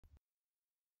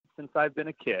since I've been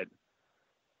a kid.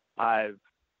 I've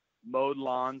mowed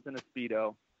lawns in a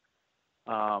Speedo,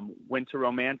 went to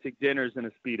romantic dinners in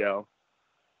a Speedo,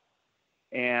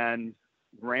 and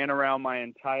ran around my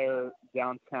entire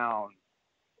downtown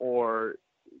or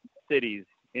cities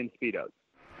in Speedos.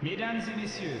 Mesdames et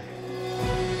messieurs,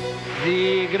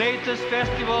 the greatest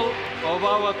festival of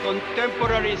our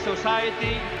contemporary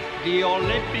society, the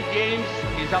Olympic Games,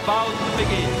 is about to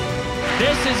begin.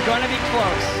 This is going to be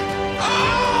close.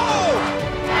 Oh!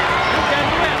 You can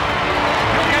do it!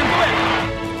 You can do it!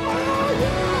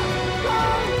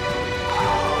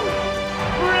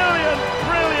 Brilliant,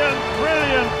 brilliant,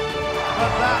 brilliant!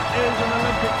 But that is an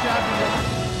Olympic champion.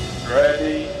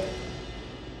 Ready?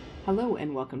 Hello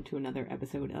and welcome to another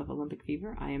episode of Olympic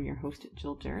Fever. I am your host,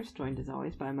 Jill Jarris, joined as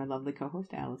always by my lovely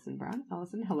co-host, Allison Brown.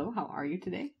 Allison, hello, how are you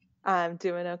today? I'm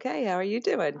doing okay. How are you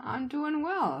doing? I'm doing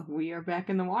well. We are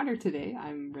back in the water today.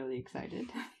 I'm really excited.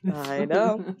 I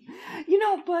know.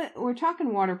 But we're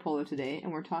talking water polo today,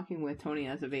 and we're talking with Tony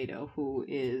Azevedo, who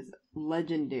is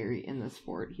legendary in the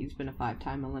sport. He's been a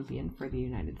 5-time Olympian for the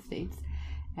United States,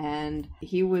 and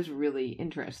he was really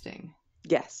interesting.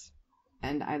 Yes.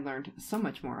 And I learned so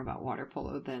much more about water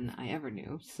polo than I ever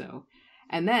knew.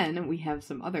 And then we have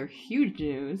some other huge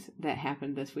news that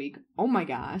happened this week. Oh my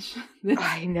gosh.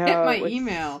 I know. Hit my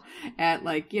email at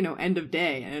end of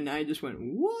day. And I just went,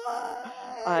 what?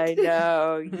 I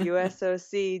know.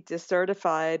 USOC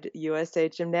decertified USA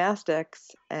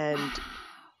Gymnastics. And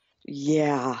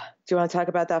yeah. Do you want to talk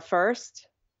about that first?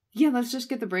 Yeah, let's just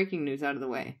get the breaking news out of the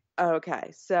way.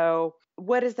 Okay. So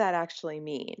what does that actually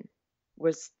mean?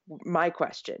 Was my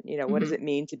question. What does it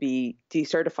mean to be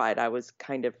decertified? I was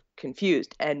kind of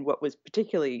confused. And what was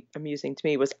particularly amusing to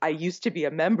me was I used to be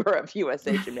a member of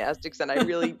USA Gymnastics and I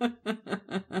really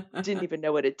didn't even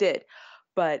know what it did.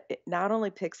 But it not only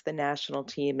picks the national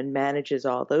team and manages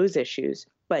all those issues,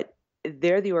 but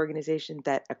they're the organization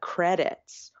that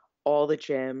accredits all the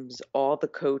gyms, all the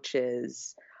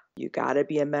coaches. You got to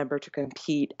be a member to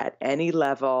compete at any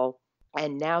level.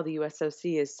 And now the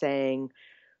USOC is saying,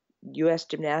 U.S.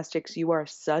 Gymnastics, you are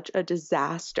such a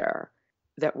disaster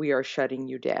that we are shutting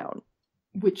you down.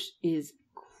 Which is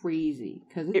crazy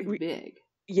because it's big.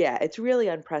 Yeah, it's really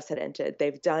unprecedented.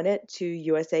 They've done it to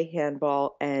USA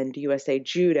Handball and USA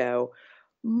Judo,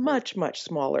 much, much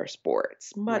smaller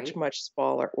sports, much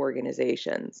smaller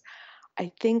organizations.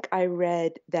 I think I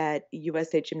read that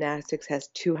USA Gymnastics has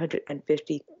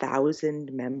 250,000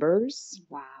 members.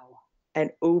 Wow. And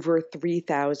over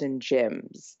 3,000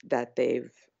 gyms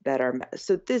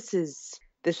so this is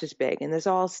big, and this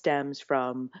all stems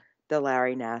from the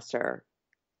Larry Nassar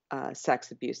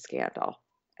sex abuse scandal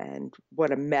and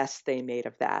what a mess they made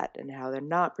of that and how they're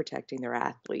not protecting their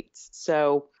athletes.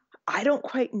 So I don't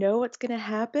quite know what's going to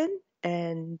happen,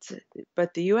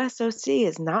 but the USOC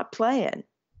is not playing.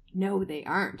 No, they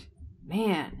aren't.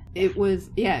 Man, it was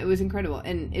incredible.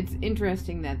 And it's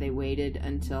interesting that they waited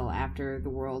until after the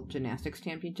World Gymnastics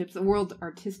Championships, the World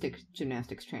Artistic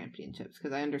Gymnastics Championships,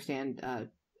 because I understand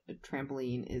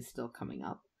trampoline is still coming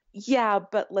up. Yeah,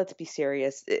 but let's be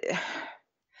serious.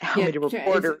 How many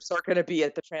reporters are going to be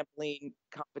at the trampoline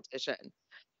competition?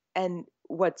 And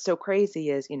what's so crazy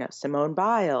is, Simone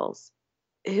Biles,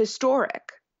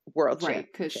 historic world champion.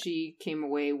 Right, because she came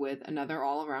away with another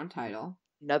all-around title.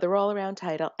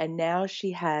 And now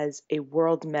she has a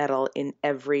world medal in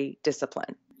every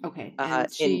discipline. Okay,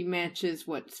 and she matches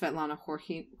Svetlana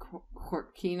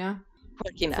Khorkina?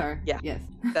 Sorry. Yeah. Yes.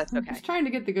 That's okay. I was trying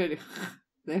to get the good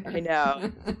there. I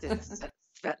know.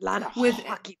 Svetlana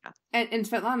Khorkina. And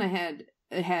Svetlana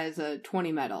has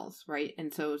 20 medals, right?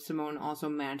 And so Simone also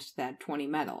matched that 20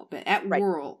 medal, but at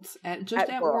Worlds, at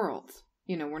Worlds.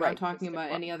 We're not talking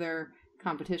about any other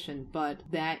competition, but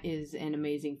that is an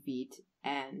amazing feat.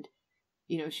 And,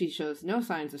 she shows no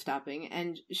signs of stopping.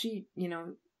 And she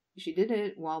did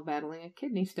it while battling a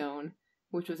kidney stone,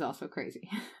 which was also crazy.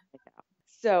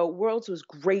 So Worlds was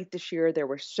great this year. There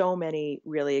were so many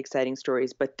really exciting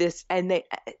stories, but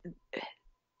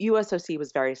USOC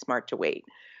was very smart to wait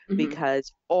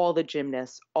because all the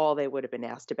gymnasts, all they would have been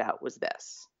asked about was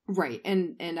this. Right.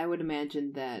 And I would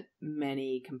imagine that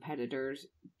many competitors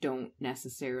don't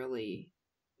necessarily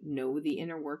know the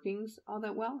inner workings all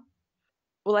that well.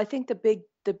 Well, I think the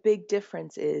big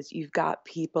difference is you've got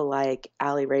people like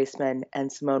Aly Raisman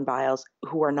and Simone Biles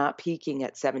who are not peaking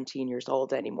at 17 years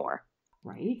old anymore.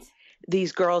 Right.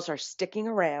 These girls are sticking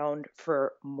around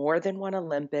for more than one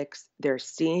Olympics. They're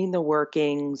seeing the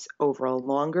workings over a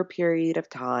longer period of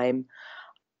time.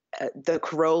 The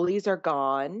Carolis are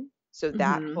gone. So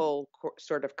that whole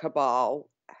sort of cabal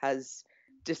has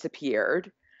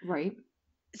disappeared. Right.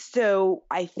 So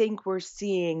I think we're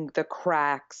seeing the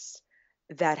cracks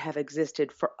that have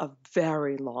existed for a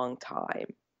very long time.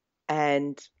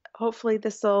 And hopefully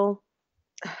this will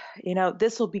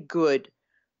be good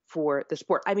for the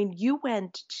sport. I mean, you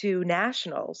went to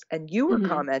nationals and you were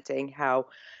commenting how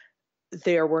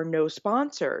there were no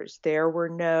sponsors. There were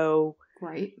no,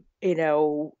 right,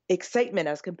 excitement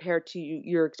as compared to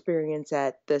your experience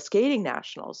at the skating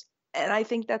nationals. And I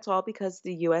think that's all because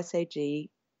the USAG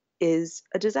is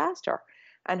a disaster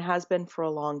and has been for a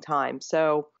long time.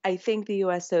 So I think the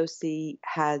USOC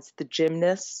has the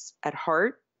gymnasts at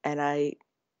heart, and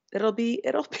it'll be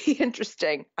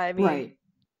interesting. I mean,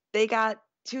 They got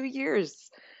 2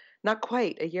 years, not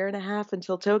quite, a year and a half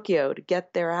until Tokyo to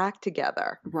get their act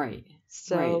together. Right.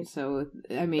 So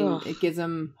I mean, it gives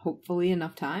them hopefully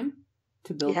enough time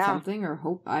to build something, or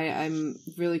hope. I'm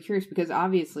really curious because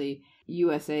obviously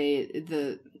USA,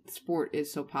 the sport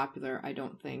is so popular. I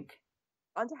don't think.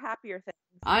 On to happier things.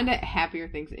 On to happier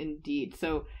things, indeed.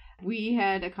 So we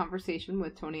had a conversation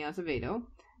with Tony Azevedo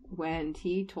when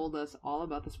he told us all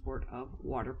about the sport of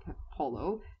water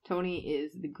polo. Tony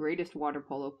is the greatest water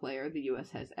polo player the U.S.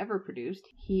 has ever produced.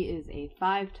 He is a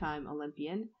 5-time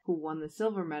Olympian who won the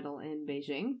silver medal in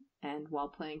Beijing, and while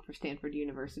playing for Stanford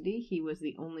University, he was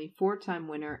the only 4-time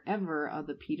winner ever of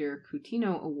the Peter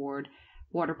Coutinho Award,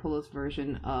 water polo's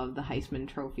version of the Heisman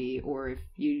Trophy, or if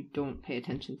you don't pay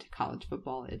attention to college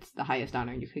football, it's the highest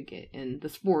honor you could get in the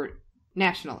sport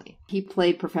nationally. He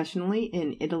played professionally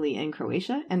in Italy and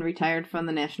Croatia and retired from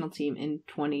the national team in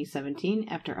 2017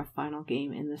 after a final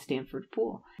game in the Stanford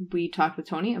pool. We talked with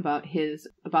Tony about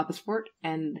the sport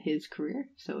and his career,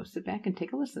 so sit back and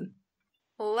take a listen.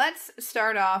 Let's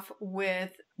start off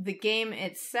with the game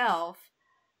itself.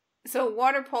 So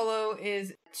water polo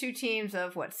is 2 teams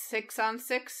of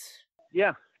 6-on-6?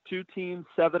 Yeah, 2 teams,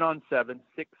 7-on-7,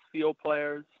 6 field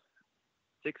players.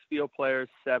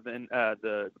 7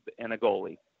 and a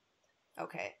goalie.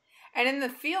 Okay. And in the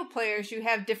field players, you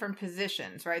have different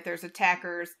positions, right? There's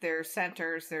attackers, there's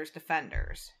centers, there's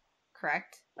defenders,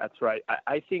 correct? That's right.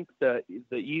 I think the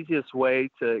easiest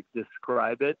way to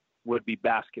describe it would be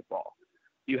basketball.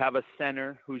 You have a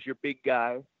center who's your big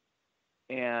guy,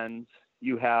 and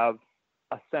you have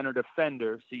a center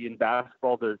defender. See, in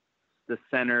basketball, the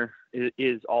center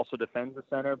is also defends the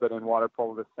center, but in water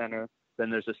polo, the center, then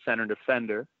there's a center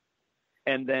defender.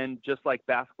 And then just like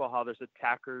basketball, how there's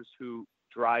attackers who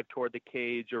drive toward the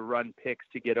cage or run picks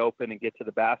to get open and get to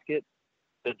the basket,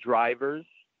 the drivers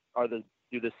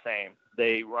do the same.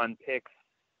 They run picks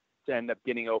to end up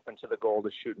getting open to the goal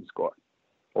to shoot and score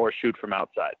or shoot from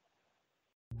outside.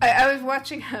 I was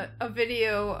watching a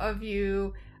video of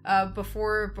you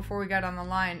before we got on the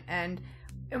line, and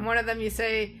in one of them you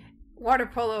say water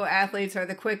polo athletes are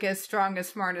the quickest,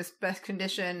 strongest, smartest, best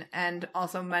conditioned, and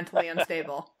also mentally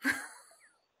unstable.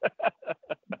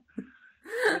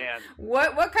 Man,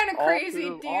 what kind of crazy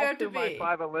do you have to be? My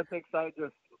 5 Olympics, I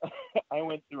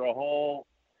went through a whole.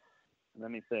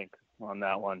 Let me think on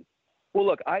that one. Well,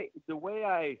 look,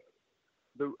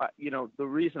 the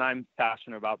reason I'm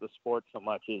passionate about the sport so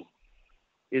much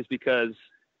is because,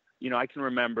 I can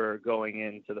remember going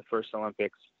into the first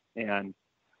Olympics and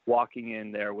walking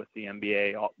in there with the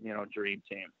NBA, dream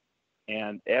team.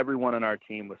 And everyone on our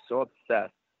team was so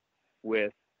obsessed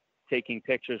with taking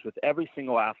pictures with every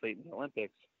single athlete in the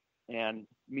Olympics. And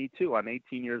me too, I'm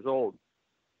 18 years old.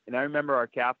 And I remember our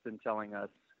captain telling us,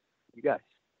 you guys,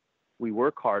 we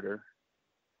work harder,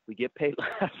 we get paid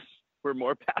less, we're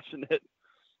more passionate.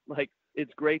 Like,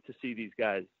 it's great to see these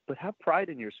guys, but have pride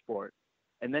in your sport.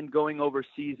 And then going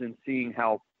overseas and seeing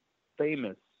how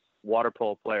famous water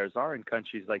polo players are in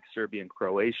countries like Serbia and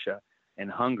Croatia and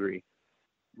Hungary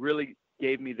really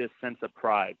gave me this sense of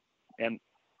pride. And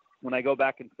when I go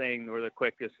back and saying we're the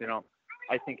quickest,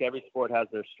 I think every sport has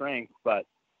their strengths, but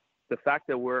the fact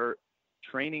that we're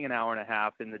training an hour and a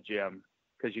half in the gym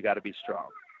because you got to be strong.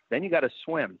 Then you got to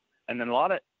swim. And in a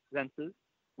lot of senses,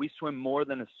 we swim more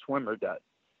than a swimmer does.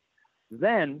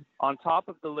 Then on top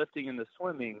of the lifting and the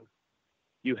swimming,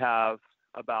 you have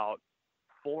about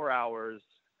 4 hours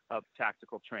of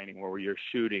tactical training where you're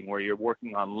shooting, where you're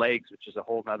working on legs, which is a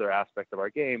whole other aspect of our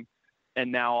game.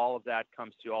 And now all of that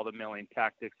comes to all the million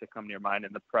tactics that come to your mind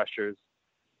and the pressures,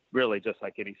 really just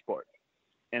like any sport.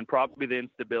 And probably the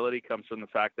instability comes from the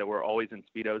fact that we're always in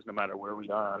Speedos no matter where we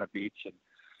are on a beach.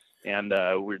 And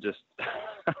we're just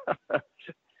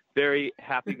very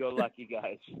happy-go-lucky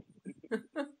guys.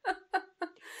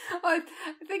 I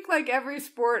think like every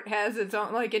sport has its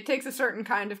own, like it takes a certain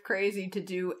kind of crazy to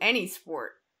do any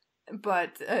sport.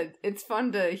 But it's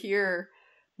fun to hear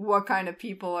what kind of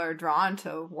people are drawn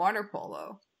to water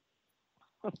polo.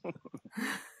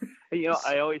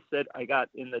 I always said I got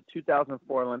in the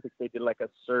 2004 Olympics, they did like a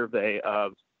survey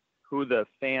of who the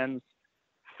fans'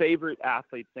 favorite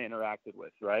athletes they interacted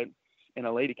with, right? And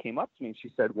a lady came up to me and she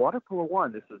said, water polo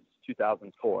won. This is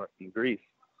 2004 in Greece.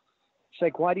 She's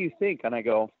like, why do you think? And I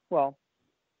go, well,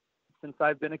 since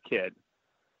I've been a kid,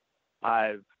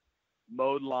 I've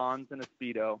mowed lawns in a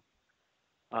Speedo,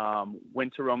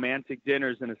 went to romantic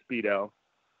dinners in a Speedo,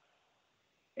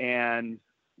 and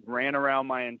ran around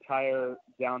my entire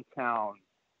downtown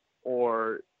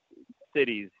or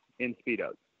cities in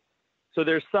Speedos. So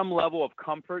there's some level of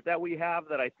comfort that we have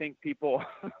that I think people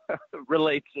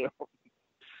relate to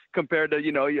compared to,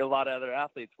 a lot of other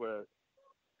athletes where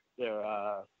they're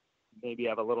maybe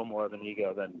have a little more of an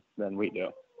ego than we do.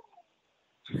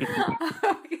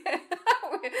 Okay.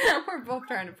 We're both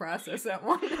trying to process that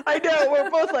one. I know. We're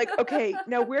both like, okay,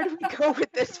 now where do we go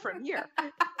with this from here?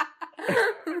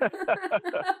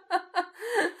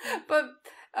 But,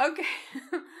 okay.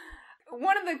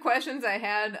 One of the questions I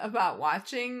had about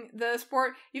watching the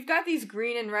sport, you've got these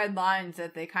green and red lines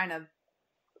that they kind of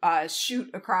shoot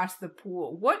across the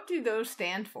pool. What do those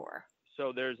stand for?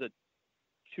 So there's a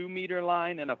 2-meter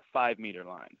line and a 5-meter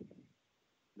line. Is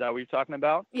that what you're talking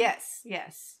about? Yes.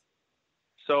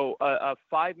 So a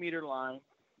 5-meter line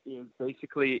is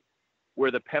basically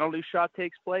where the penalty shot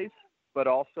takes place, but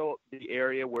also the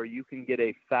area where you can get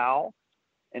a foul,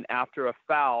 and after a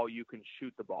foul, you can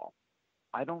shoot the ball.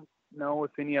 I don't know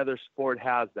if any other sport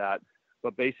has that,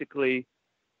 but basically,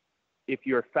 if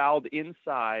you're fouled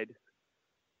inside,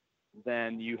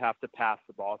 then you have to pass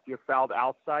the ball. If you're fouled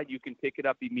outside, you can pick it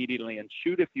up immediately and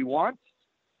shoot if you want,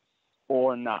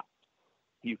 or not.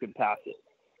 You can pass it.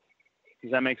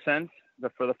 Does that make sense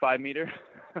for the 5-meter?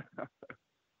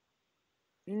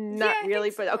 Not really,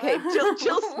 but okay.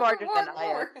 Jill's smarter than I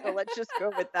am, so let's just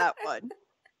go with that one.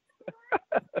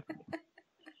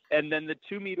 And then the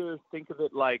 2-meter, think of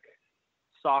it like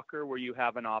soccer, where you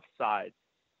have an offside,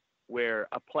 where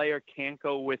a player can't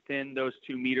go within those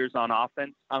 2 meters on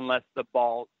offense unless the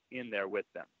ball's in there with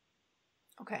them.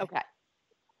 Okay.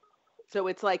 So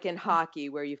it's like in hockey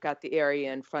where you've got the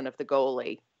area in front of the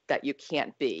goalie that you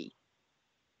can't be.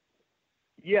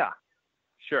 Yeah,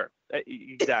 sure.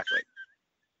 Exactly.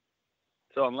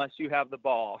 So unless you have the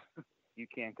ball, you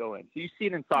can't go in. So you see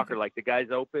it in soccer, like the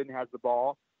guy's open, has the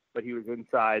ball, but he was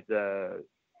inside the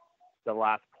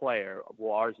last player.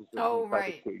 Well, ours is inside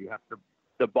right. the 2.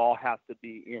 The ball has to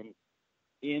be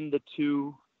in the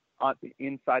 2,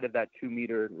 inside of that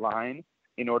 2-meter line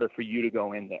in order for you to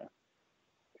go in there.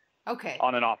 Okay.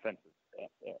 On an offensive.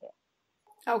 Yeah.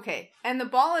 Okay. And the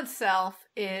ball itself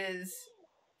is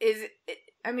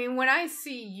I mean, when I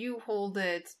see you hold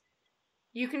it,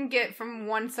 you can get from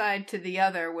one side to the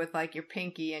other with like your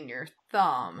pinky and your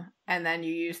thumb, and then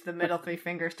you use the middle 3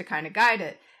 fingers to kind of guide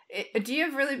it. Do you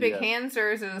have really big hands,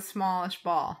 or is it a smallish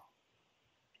ball?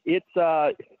 It's,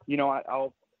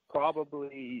 I'll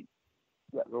probably,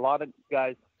 a lot of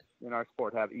guys in our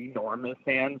sport have enormous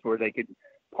hands where they could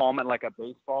palm it like a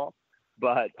baseball,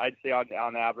 but I'd say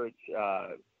on average,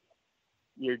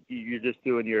 you're just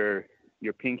doing your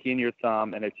pinky and your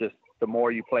thumb, and it's just, the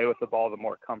more you play with the ball, the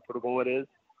more comfortable it is.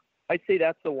 I'd say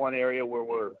that's the one area where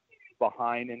we're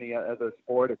behind any other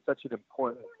sport. It's such an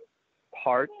important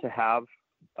part to have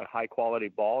a high quality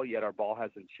ball, yet our ball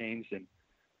hasn't changed in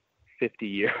 50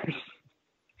 years.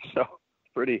 So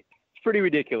it's pretty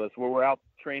ridiculous where we're out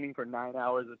training for 9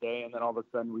 hours a day, and then all of a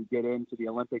sudden we get into the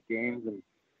Olympic Games and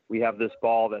we have this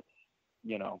ball that's,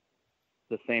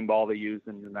 the same ball they used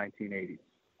in the 1980s.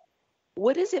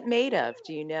 What is it made of?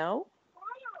 Do you know?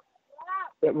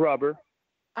 Rubber.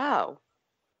 Oh.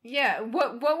 Yeah.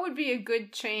 What would be a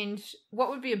good change? What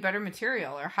would be a better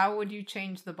material, or how would you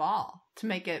change the ball to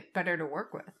make it better to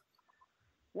work with?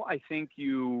 Well, I think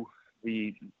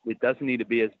it doesn't need to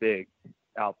be as big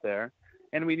out there,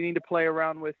 and we need to play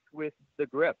around with the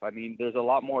grip. I mean, there's a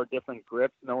lot more different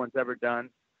grips no one's ever done.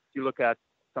 If you look at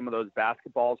some of those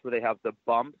basketballs where they have the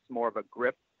bumps, more of a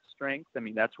grip strength. I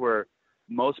mean, that's where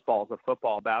most balls of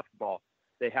football, basketball,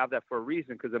 they have that for a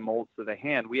reason because it molds to the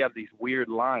hand. We have these weird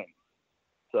lines.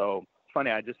 So it's funny.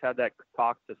 I just had that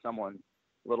talk to someone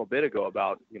a little bit ago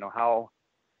about, how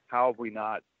have we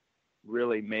not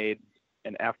really made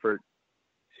an effort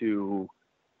to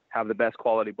have the best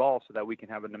quality ball so that we can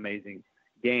have an amazing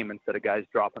game instead of guys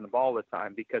dropping the ball all the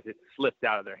time because it slipped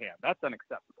out of their hand. That's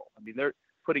unacceptable. I mean, they're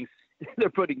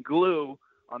putting glue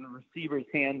on the receiver's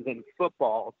hands in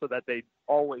football so that they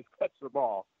always catch the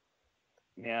ball.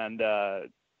 And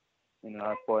in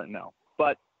our sport, no.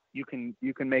 But you can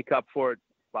make up for it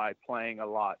by playing a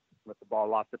lot with the ball,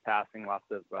 lots of passing, lots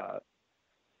of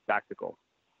tactical.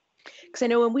 Because I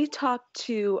know when we talked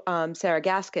to Sarah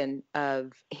Gaskin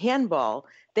of handball,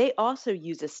 they also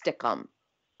use a stickum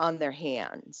on their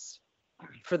hands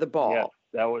for the ball. Yeah,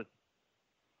 that was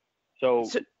so.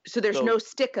 So there's no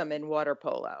stickum in water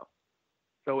polo.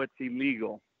 So it's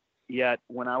illegal. Yet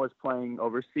when I was playing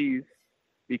overseas,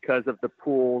 because of the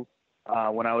pools,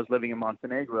 when I was living in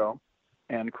Montenegro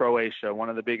and Croatia, one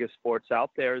of the biggest sports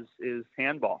out there is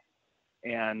handball.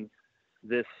 And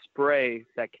this spray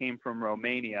that came from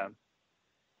Romania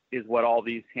is what all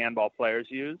these handball players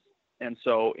use. And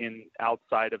so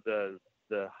outside of the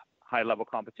high level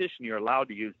competition, you're allowed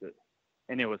to use it.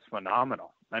 And it was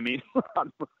phenomenal. I mean,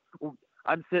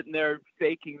 I'm sitting there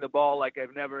faking the ball like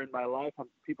I've never in my life.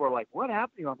 People are like, "What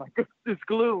happened to you?" I'm like, "It's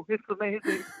glue. It's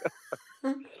amazing."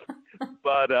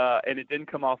 But and it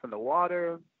didn't come off in the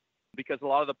water because a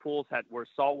lot of the pools were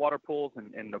saltwater pools,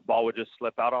 and the ball would just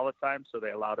slip out all the time. So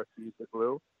they allowed us to use the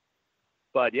glue.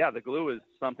 But yeah, the glue is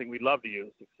something we love to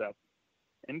use,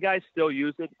 and guys still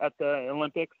use it at the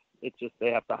Olympics. It's just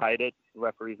they have to hide it. The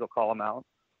referees will call them out.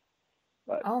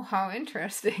 But, oh, how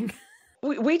interesting.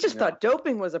 We just thought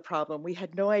doping was a problem. We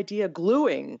had no idea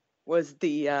gluing was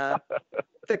the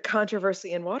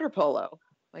controversy in water polo.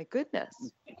 My goodness.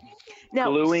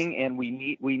 Now, gluing, and we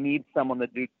need someone to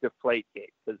do deflate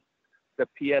gate, because the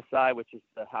PSI, which is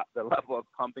the level of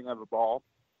pumping of a ball,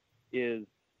 is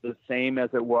the same as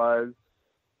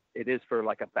it is for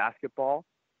like a basketball,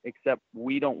 except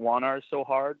we don't want ours so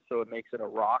hard, so it makes it a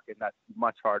rock, and that's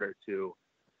much harder to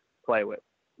play with.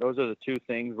 Those are the two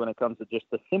things when it comes to just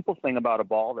the simple thing about a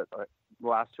ball that the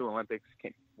last two Olympics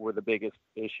were the biggest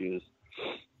issues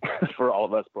for all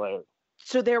of us players.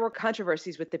 So there were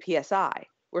controversies with the PSI.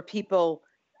 Were people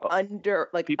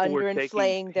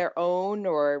underinflating their own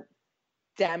or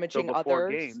damaging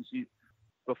others?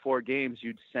 Before games,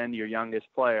 you'd send your youngest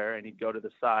player, and he'd go to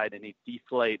the side, and he'd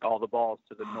deflate all the balls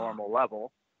to the normal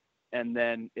level. And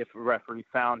then if a referee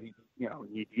found, he'd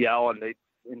yell, and they'd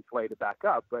inflate it back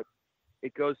up. But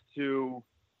it goes to,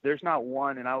 there's not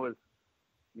one, and I was,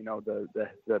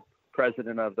 the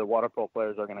president of the Water Polo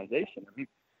Players Organization. I mean,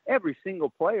 every single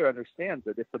player understands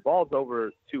that if the ball's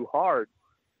over too hard,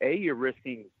 A, you're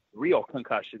risking real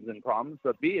concussions and problems,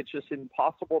 but B, it's just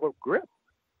impossible to grip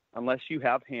unless you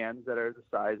have hands that are the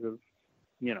size of,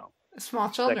 small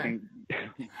children.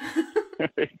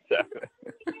 Exactly.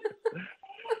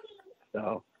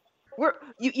 So.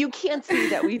 You can't see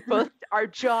that we both, our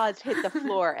jaws hit the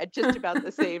floor at just about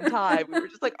the same time. We were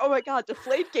just like, oh my God,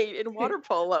 Deflategate in water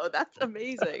polo. That's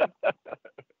amazing.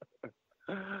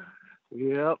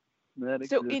 Yep.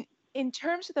 So in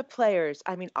terms of the players,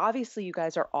 I mean, obviously you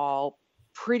guys are all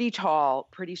pretty tall,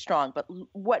 pretty strong, but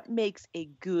what makes a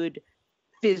good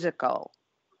physical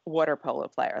water polo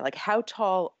player? Like, how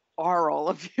tall are all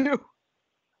of you?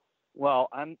 Well,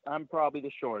 I'm probably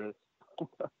the shortest.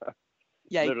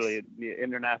 Yikes. Literally, the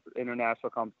international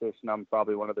competition, I'm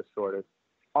probably one of the shortest.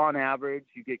 On average,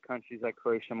 you get countries like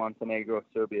Croatia, Montenegro,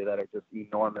 Serbia that are just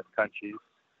enormous countries.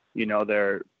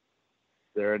 They're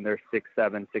in their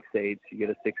 6'7", 6'8". You get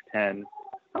a 6'10".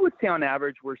 I would say on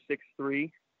average we're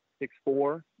 6'3",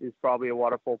 6'4" is probably a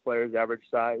water polo player's average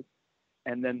size.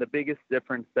 And then the biggest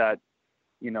difference that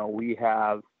we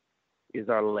have is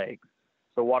our legs.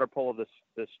 So water polo,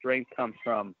 the strength comes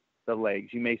from the legs.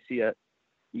 You may see a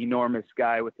enormous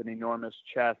guy with an enormous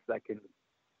chest that can,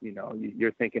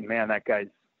 you're thinking, man, that guy's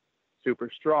super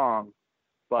strong.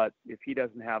 But if he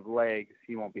doesn't have legs,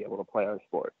 he won't be able to play our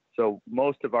sport. So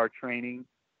most of our training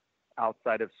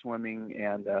outside of swimming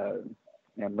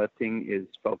and lifting is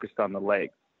focused on the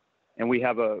legs. And we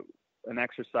have an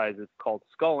exercise that's called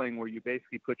sculling, where you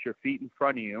basically put your feet in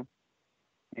front of you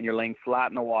and you're laying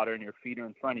flat in the water and your feet are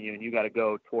in front of you, and you got to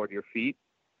go toward your feet.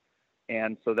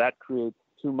 And so that creates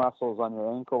two muscles on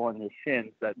your ankle and your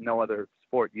shins that no other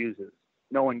sport uses.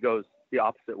 No one goes the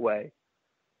opposite way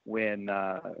when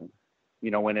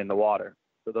in the water.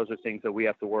 So those are things that we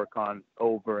have to work on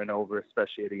over and over,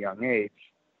 especially at a young age,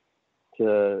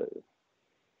 to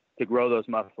grow those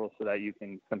muscles so that you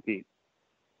can compete.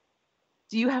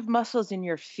 Do you have muscles in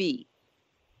your feet?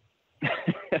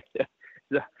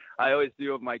 I always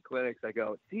do at my clinics. I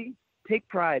go, see, take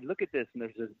pride. Look at this. And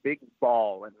there's this big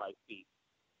ball in my feet.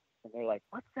 And they're like,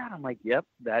 what's that? I'm like, yep,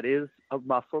 that is a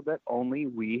muscle that only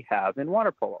we have in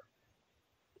water polo.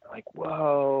 They're like,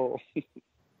 whoa.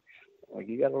 Like,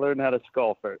 you got to learn how to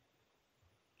scull first.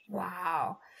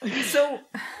 Wow. So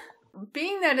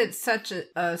being that it's such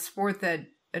a sport that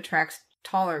attracts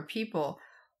taller people,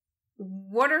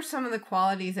 what are some of the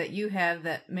qualities that you have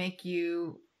that make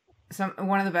you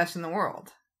one of the best in the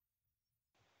world?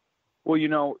 Well,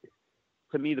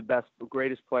 to me, the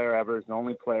greatest player ever is the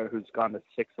only player who's gone to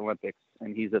 6 Olympics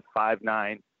and he's a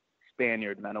 5'9"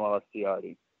 Spaniard, Manuel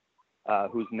Estiardi,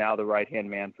 who's now the right-hand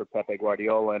man for Pepe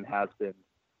Guardiola and has been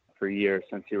for years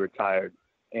since he retired.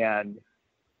 And,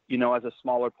 you know, as a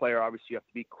smaller player, obviously you have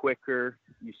to be quicker.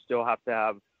 You still have to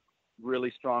have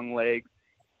really strong legs.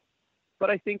 But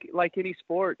I think, like any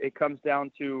sport, it comes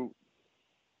down to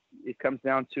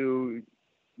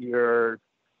your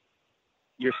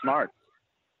smarts,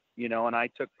 you know. And I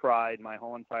took pride my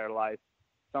whole entire life.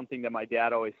 Something that my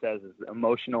dad always says is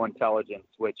emotional intelligence,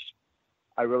 which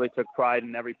I really took pride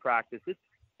in every practice.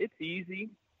 It's easy,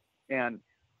 and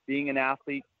being an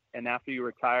athlete, and after you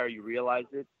retire, you realize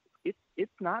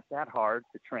it's not that hard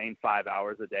to train 5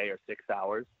 hours a day or 6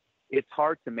 hours. It's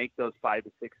hard to make those 5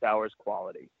 to 6 hours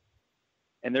quality.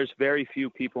 And there's very few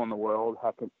people in the world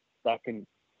that can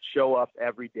show up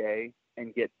every day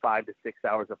and get 5 to 6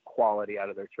 hours of quality out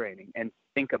of their training and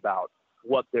think about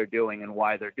what they're doing and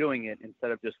why they're doing it instead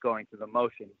of just going through the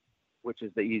motion, which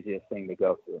is the easiest thing to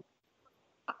go through.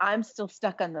 I'm still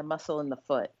stuck on the muscle in the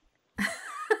foot.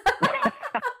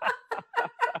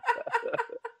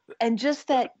 And just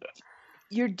that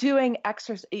you're doing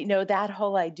exercise, you know, that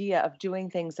whole idea of doing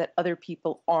things that other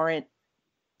people aren't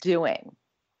doing,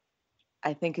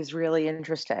 I think is really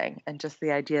interesting. And just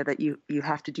the idea that you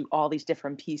have to do all these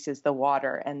different pieces, the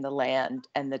water and the land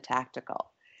and the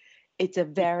tactical. It's a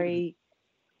very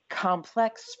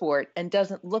complex sport and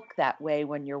doesn't look that way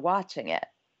when you're watching it.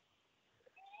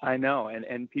 I know.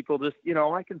 And people just, you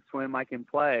know, I can swim, I can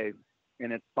play.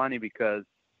 And it's funny because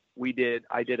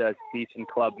I did a speech in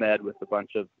Club Med with a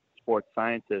bunch of sports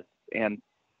scientists, and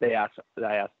I asked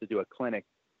to do a clinic.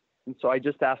 And so I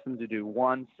just asked them to do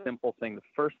one simple thing. The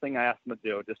first thing I asked them to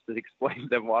do, just to explain to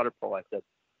them water polo, I said,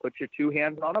 put your two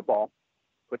hands on a ball,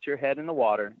 put your head in the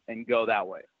water, and go that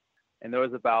way. And there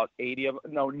was about 80 of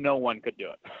them. No one could do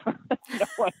it. No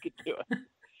one could do it.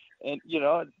 And, you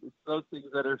know, it's those things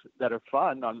that are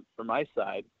fun from my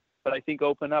side. But I think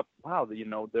open up, wow, you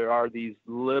know, there are these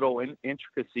little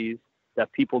intricacies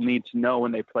that people need to know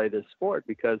when they play this sport.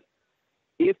 Because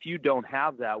if you don't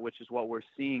have that, which is what we're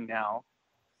seeing now,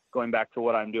 going back to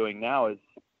what I'm doing now, is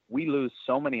we lose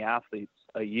so many athletes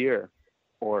a year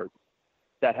or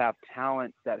that have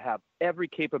talent, that have every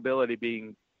capability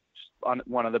being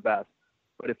one of the best.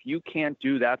 But if you can't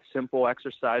do that simple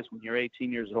exercise when you're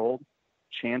 18 years old,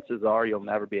 chances are you'll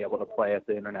never be able to play at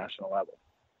the international level.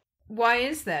 Why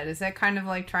is that? Is that kind of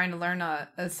like trying to learn a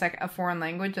foreign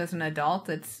language as an adult?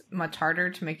 It's much harder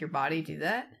to make your body do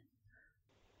that?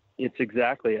 It's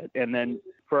exactly it. And then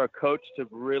for a coach to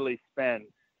really spend,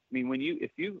 I mean,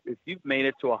 if you've made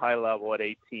it to a high level at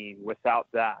 18 without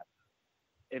that,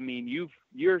 I mean,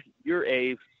 you're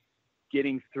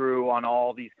getting through on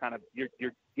all these kind of,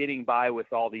 you're getting by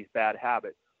with all these bad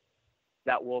habits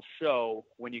that will show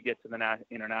when you get to the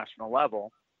international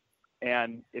level.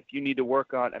 And if you need to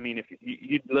work on, I mean, if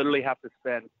you literally have to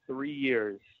spend 3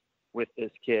 years with this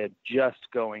kid just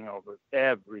going over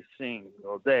every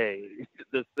single day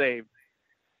the same.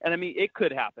 And I mean, it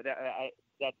could happen.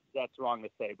 That's wrong to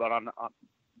say, but on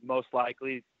most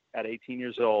likely at 18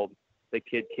 years old, the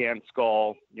kid can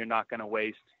skull. You're not going to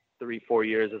waste 3-4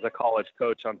 years as a college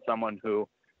coach on someone who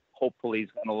hopefully is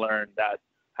going to learn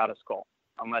how to skull.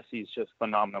 Unless he's just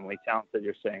phenomenally talented,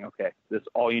 you're saying, okay, this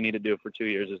all you need to do for 2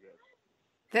 years is this.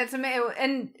 That's amazing.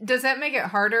 And does that make it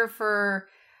harder for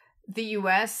the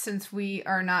U.S. since we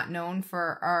are not known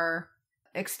for our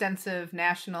extensive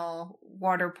national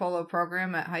water polo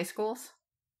program at high schools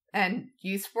and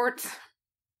youth sports?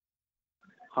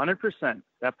 100%.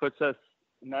 That puts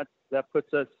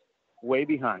us way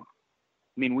behind.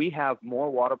 I mean, we have more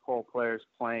water polo players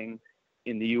playing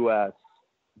in the U.S.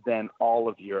 than all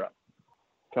of Europe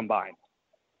combined,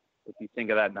 if you think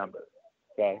of that number.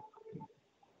 Okay.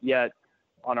 Yet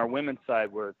on our women's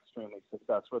side, we're extremely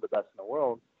successful. We're the best in the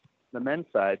world. The men's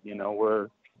side, you know,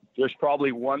 there's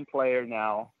probably one player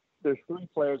now. There's 3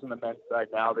 players on the men's side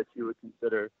now that you would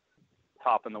consider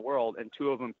top in the world, and 2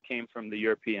 of them came from the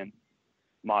European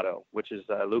motto, which is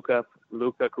Luca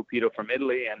Cupido from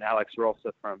Italy and Alex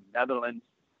Rosa from Netherlands,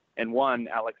 and one,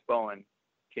 Alex Bowen,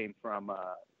 came from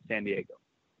San Diego.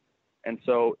 And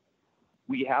so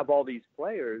we have all these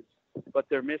players, but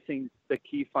they're missing the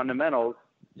key fundamentals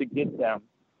to get them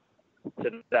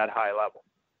to that high level.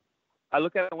 I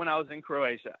look at it when I was in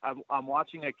Croatia. I'm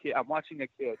watching a kid,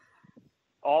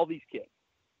 all these kids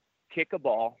kick a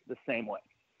ball the same way,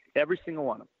 every single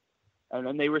one of them. And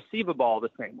then they receive a ball the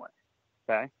same way.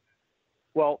 Okay.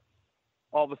 Well,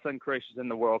 all of a sudden Croatia's in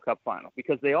the World Cup final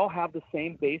because they all have the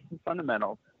same base and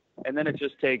fundamentals. And then it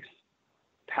just takes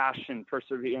passion,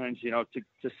 perseverance, you know,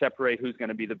 to separate who's going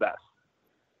to be the best.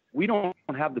 We don't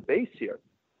have the base here.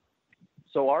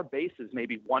 So our base is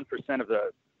maybe 1% of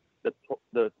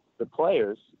the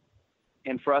players.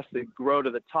 And for us to grow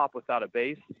to the top without a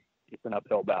base, it's an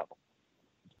uphill battle.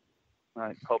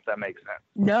 I hope that makes sense.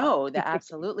 No, that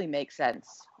absolutely makes sense.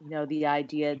 The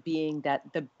idea being that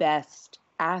the best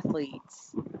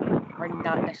athletes are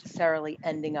not necessarily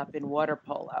ending up in water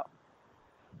polo.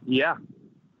 Yeah.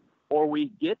 Or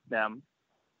we get them.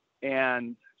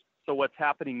 And so what's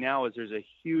happening now is there's a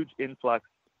huge influx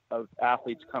of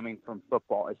athletes coming from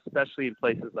football, especially in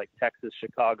places like Texas,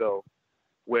 Chicago,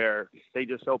 where they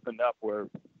just opened up where,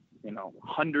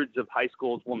 hundreds of high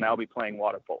schools will now be playing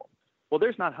water polo. Well,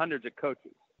 there's not hundreds of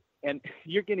coaches. And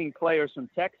you're getting players from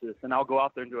Texas, and I'll go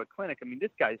out there and do a clinic. I mean,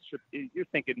 this guy, you're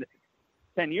thinking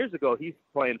 10 years ago, he's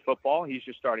playing football. He's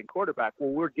your starting quarterback.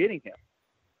 Well, we're getting him.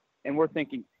 And we're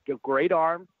thinking, great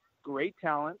arm, great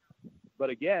talent. But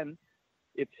again,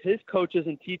 if his coach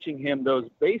isn't teaching him those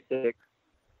basics,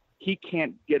 he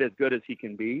can't get as good as he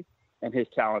can be, and his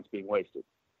talent's being wasted.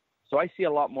 So I see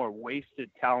a lot more wasted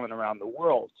talent around the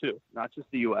world too, not just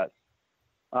the U.S.,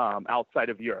 outside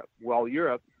of Europe. While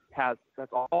Europe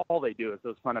that's all they do is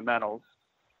those fundamentals,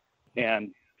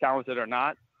 and talented or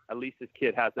not, at least this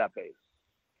kid has that base.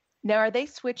 Now, are they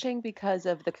switching because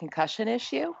of the concussion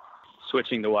issue?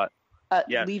 Switching to what?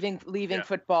 Yes. Leaving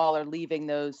football or leaving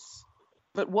those.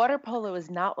 But water polo is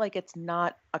not like it's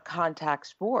not a contact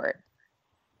sport.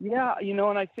 Yeah,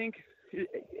 and I think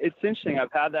it's interesting.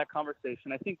 I've had that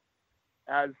conversation. I think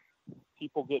as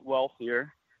people get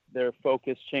wealthier, their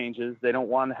focus changes. They don't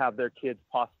want to have their kids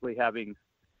possibly having,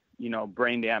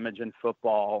 brain damage in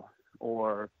football,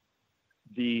 or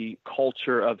the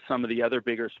culture of some of the other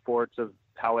bigger sports of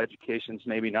how education's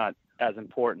maybe not as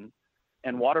important.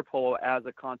 And water polo as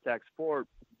a contact sport,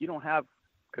 you don't have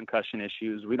concussion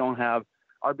issues. We don't have,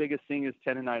 our biggest thing is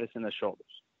tendonitis in the shoulders.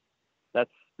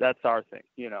 That's our thing.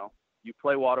 You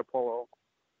play water polo,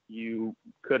 you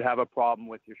could have a problem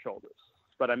with your shoulders.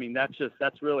 But I mean,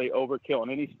 that's really overkill in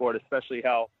any sport, especially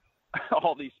how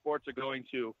all these sports are going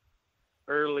to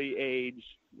early age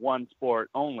one sport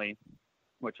only,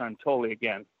 which I'm totally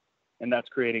against. And that's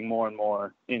creating more and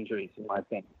more injuries, in my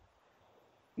opinion.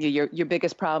 Your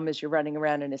biggest problem is you're running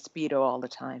around in a Speedo all the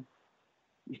time.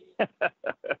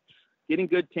 Getting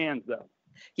good tans, though.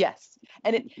 Yes.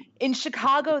 And in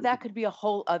Chicago, that could be a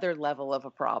whole other level of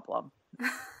a problem.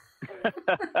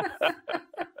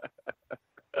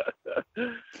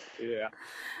 Yeah.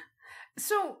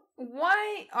 So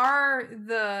why are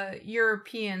the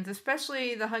Europeans,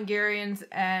 especially the Hungarians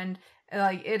and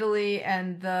like Italy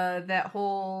and that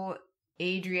whole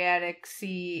Adriatic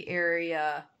Sea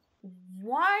area,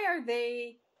 why are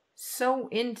they so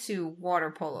into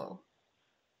water polo?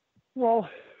 Well,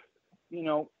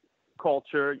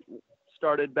 culture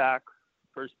started back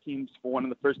one of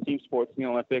the first team sports in the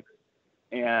Olympics,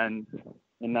 and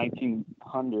in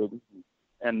 1900,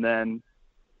 and then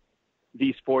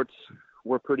these sports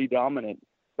were pretty dominant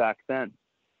back then,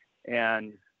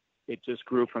 and it just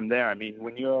grew from there. I mean,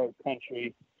 when you're a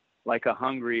country like a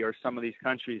Hungary or some of these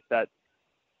countries that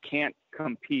can't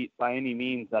compete by any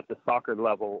means at the soccer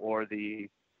level or the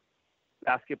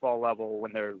basketball level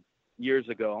when they're years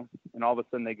ago, and all of a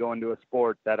sudden they go into a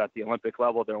sport that at the Olympic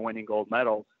level they're winning gold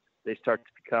medals, they start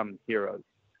to become heroes.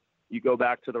 You go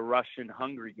back to the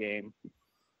Russian-Hungary game,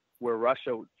 where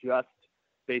Russia just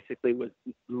basically was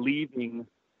leaving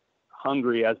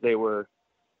Hungary as they were,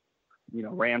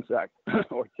 ransacked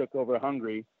or took over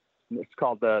Hungary. And it's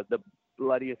called the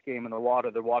bloodiest game in the water.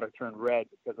 The water turned red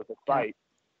because of the fight,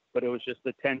 but it was just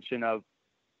the tension of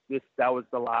this. That was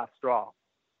the last straw.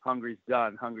 Hungary's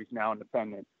done. Hungary's now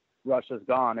independent. Russia's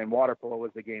gone, and water polo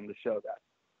was the game to show that.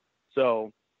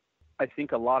 So I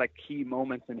think a lot of key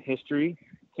moments in history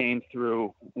came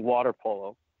through water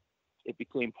polo. It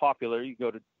became popular. You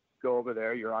go over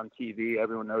there, you're on TV,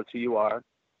 everyone knows who you are.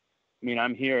 I mean,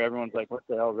 I'm here, everyone's like, what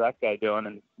the hell is that guy doing?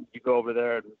 And you go over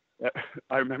there, and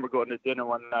I remember going to dinner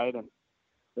one night, and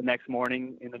the next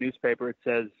morning in the newspaper it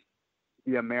says,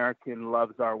 "The American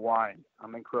loves our wine."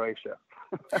 I'm in Croatia.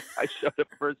 I showed up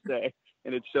first day,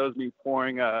 and it shows me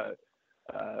pouring a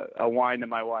wine to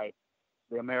my wife.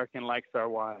 The American likes our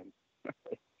wine.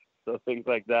 So things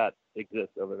like that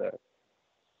exist over there.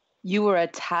 You were a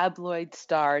tabloid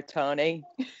star, Tony.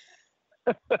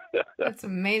 That's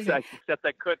amazing. Except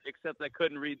I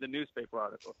couldn't read the newspaper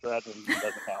article, so that doesn't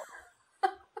help.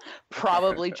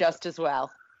 Probably just as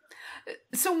well.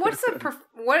 So what's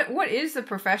what is the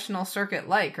professional circuit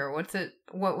like, or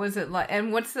what was it like,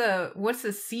 and what's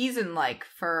the season like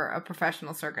for a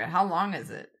professional circuit? How long is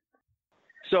it?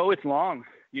 So it's long.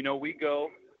 We go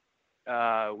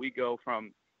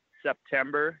from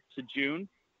September to June,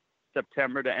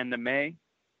 September to end of May,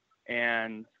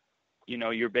 and,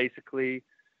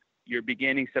 you're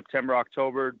beginning September,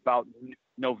 October, about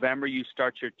November, you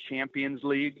start your Champions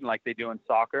League like they do in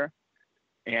soccer.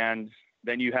 And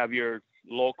then you have your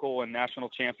local and national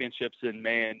championships in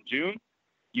May and June.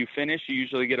 You finish, you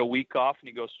usually get a week off, and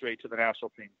you go straight to the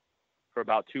national team for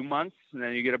about 2 months, and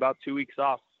then you get about 2 weeks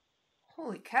off.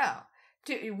 Holy cow.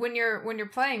 When you're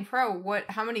playing pro,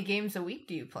 how many games a week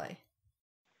do you play?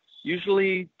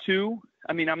 Usually 2.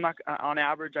 I mean, I'm not on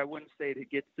average, I wouldn't say it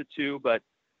gets to 2, but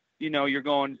you're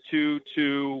going 2,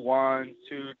 2, 1,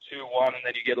 2, 2, 1, and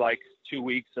then you get like 2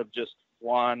 weeks of just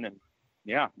 1, and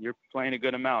yeah, you're playing a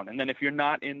good amount. And then if you're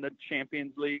not in the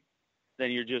Champions League, then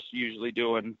you're just usually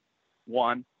doing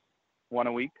one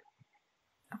a week.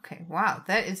 Okay, wow,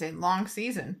 that is a long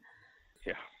season.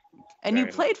 Yeah. And you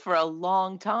played for a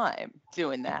long time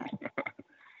doing that.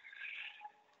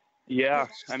 Yeah,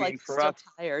 I mean, for us,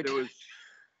 tired. there was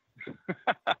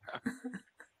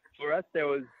for us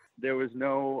there was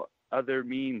no other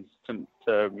means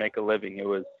to make a living. It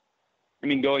was,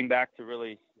 going back to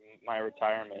really my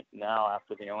retirement now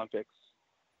after the Olympics,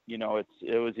 it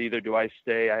was either do I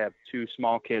stay, I have 2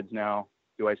 small kids now,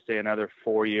 do I stay another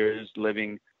 4 years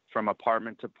living from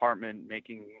apartment to apartment,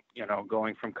 making,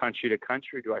 going from country to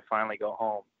country, do I finally go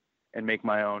home and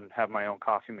have my own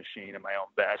coffee machine and my own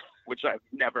bed, which I've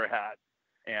never had.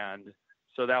 And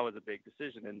so that was a big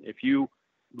decision. And if you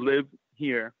live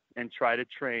here and try to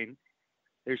train,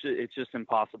 it's just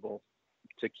impossible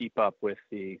to keep up with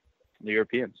the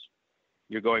Europeans.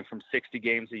 You're going from 60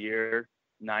 games a year,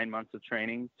 9 months of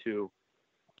training, to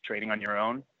training on your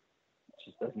own. It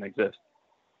just doesn't exist.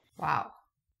 Wow.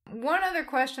 One other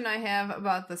question I have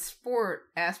about the sport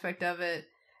aspect of it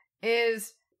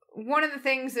is, one of the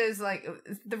things is like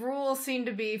the rules seem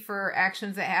to be for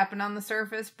actions that happen on the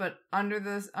surface, but under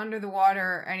the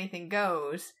water, anything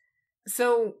goes.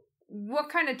 So what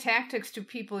kind of tactics do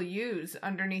people use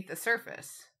underneath the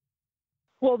surface?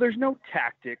 Well, there's no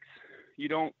tactics.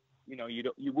 You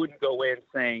wouldn't go in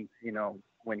saying,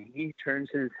 when he turns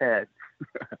his head,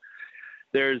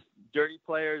 there's dirty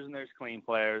players and there's clean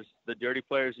players. The dirty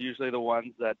players are usually the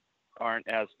ones that aren't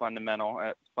as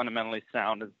fundamentally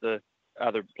sound as the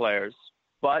other players.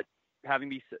 But having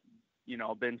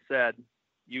been said,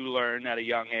 you learn at a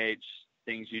young age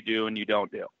things you do and you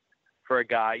don't do. For a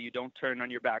guy, you don't turn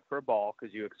on your back for a ball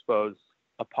because you expose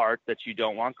a part that you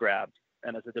don't want grabbed.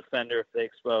 And as a defender, if they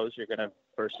expose,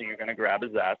 first thing you're gonna grab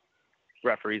is that.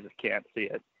 Referees can't see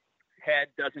it. Head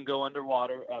doesn't go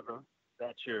underwater ever.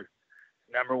 That's your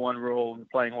number one rule in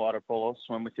playing water polo.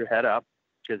 Swim with your head up,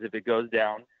 because if it goes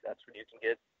down, that's when you can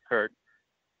get hurt.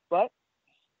 But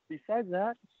besides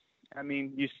that,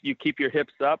 you keep your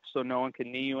hips up so no one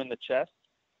can knee you in the chest,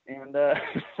 and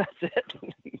that's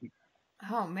it.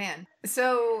 Oh man!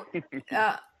 So you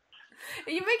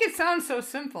make it sound so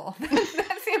simple.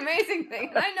 That's the amazing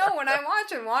thing. I know when I'm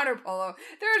watching water polo,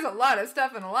 there's a lot of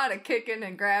stuff and a lot of kicking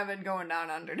and grabbing going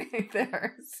down underneath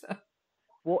there. So.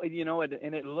 Well,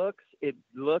 it looks,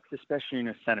 especially in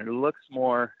the center, it looks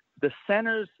more. The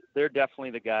centers, they're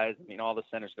definitely the guys. All the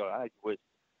centers go.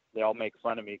 They all make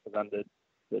fun of me because I'm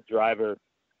the driver.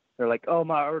 They're like, oh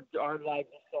my, our lives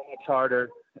are so much harder,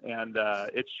 and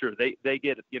it's true. They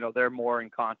get, they're more in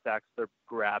contact. They're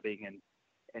grabbing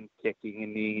and kicking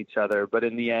and kneeing each other. But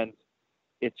in the end,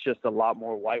 it's just a lot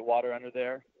more white water under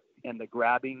there, and the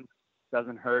grabbing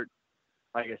doesn't hurt.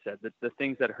 Like I said, the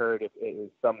things that hurt if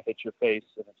some hit your face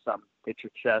and if some hit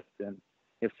your chest and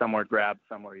if somewhere grabs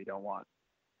somewhere you don't want.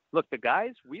 Look, the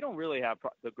guys, we don't really have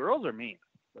the girls are mean.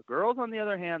 The girls, on the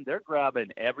other hand, they're grabbing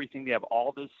everything. They have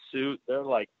all this suit. They're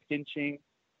like pinching.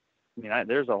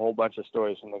 There's a whole bunch of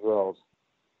stories from the girls.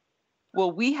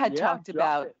 Well, we had talked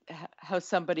about how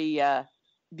somebody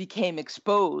became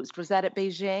exposed. Was that at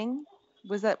Beijing?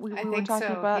 Was that we were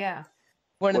talking about? Yeah.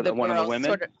 One of the women?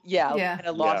 Sort of, kind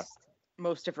of lost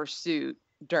most of her suit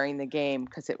during the game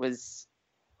because it was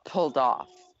pulled off.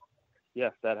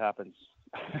 Yes, that happens.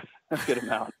 A good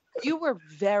amount. You were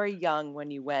very young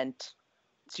when you went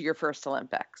to your first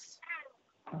Olympics.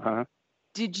 Uh-huh.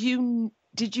 Did you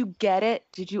get it?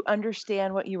 Did you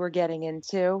understand what you were getting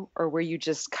into, or were you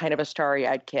just kind of a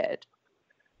starry-eyed kid?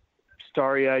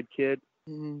 Starry-eyed kid.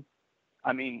 Mm-hmm.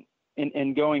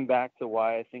 And going back to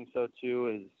why I think so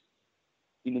too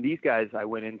is, these guys I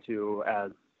went into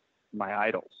as my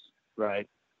idols, right?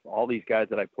 All these guys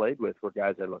that I played with were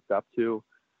guys I looked up to,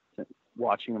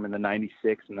 watching them in the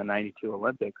 96 and the 92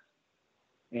 Olympics.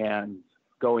 And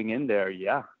going in there,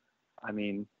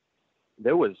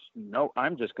 there was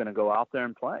I'm just going to go out there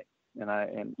and play. And I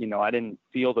didn't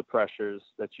feel the pressures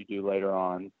that you do later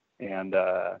on. And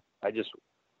I just,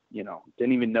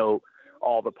 didn't even know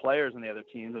all the players on the other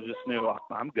teams. I just knew, oh,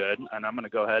 I'm good, and I'm going to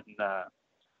go ahead and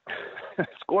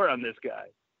score on this guy.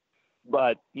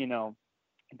 But, you know,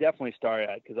 definitely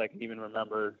starry-eyed, because I can even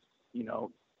remember, you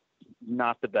know,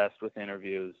 not the best with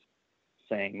interviews,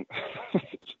 saying,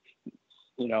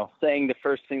 you know, saying the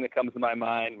first thing that comes to my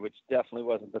mind, which definitely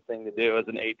wasn't the thing to do as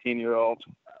an 18-year-old.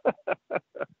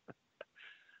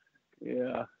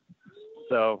 Yeah.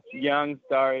 So young,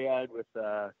 starry-eyed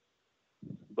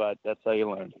but that's how you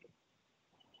learn.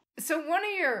 So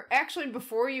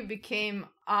before you became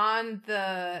on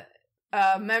the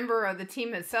member of the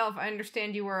team itself, I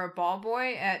understand you were a ball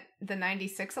boy at the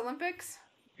 96 Olympics?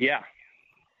 Yeah.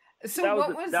 So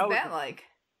what was that like?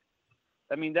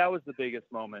 I mean, that was the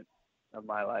biggest moment of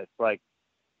my life. Like,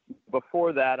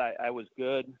 before that, I was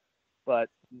good, but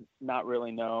not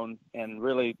really known, and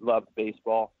really loved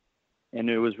baseball. And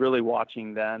it was really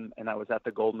watching them, and I was at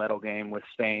the gold medal game with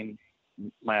Spain,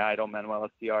 my idol Manuel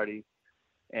Estiardi,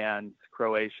 and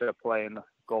Croatia playing the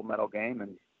gold medal game,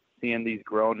 and seeing these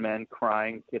grown men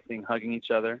crying, kissing, hugging each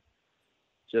other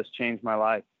just changed my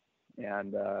life.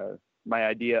 And my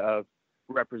idea of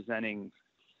representing,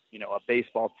 you know, a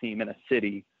baseball team in a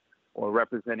city, or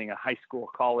representing a high school,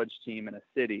 college team in a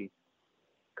city,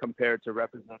 compared to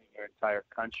representing your entire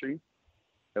country,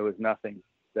 there was nothing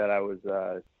that I was,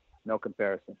 no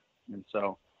comparison. And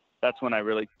so that's when I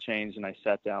really changed, and I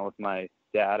sat down with my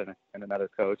dad and another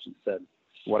coach and said,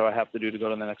 what do I have to do to go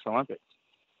to the next Olympics?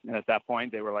 And at that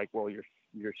point they were like, well,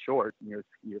 you're short, and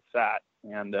you're fat,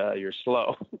 and you're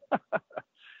slow.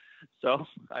 So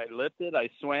I lifted, I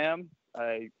swam,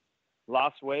 I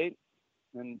lost weight,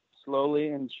 and slowly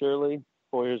and surely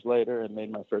 4 years later, I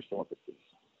made my first Olympics.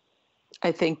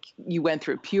 I think you went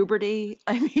through puberty.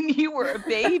 I mean, you were a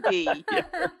baby.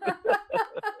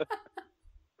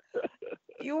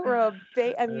 You were a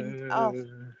baby. I mean,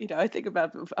 you know, I think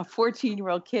about a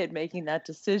 14-year-old kid making that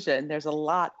decision. There's a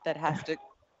lot that has to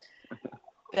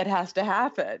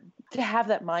happen. To have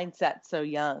that mindset so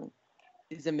young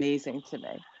is amazing to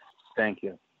me. Thank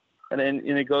you. And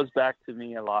it goes back to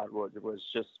me a lot. It was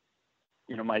just,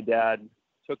 you know, my dad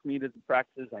took me to the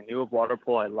practice. I knew of water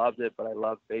polo. I loved it, but I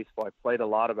loved baseball. I played a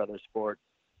lot of other sports,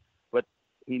 but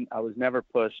I was never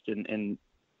pushed. And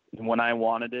when I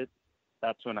wanted it,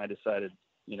 that's when I decided,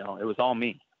 you know, it was all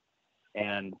me.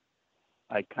 And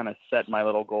I kind of set my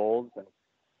little goals and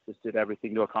just did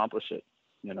everything to accomplish it,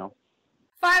 you know.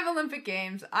 5 Olympic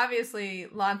Games, obviously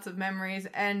lots of memories,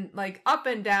 and like up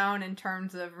and down in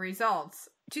terms of results.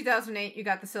 2008, you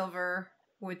got the silver,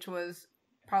 which was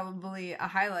probably a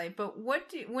highlight. But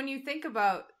when you think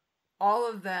about all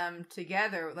of them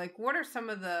together, like, what are some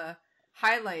of the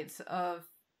highlights of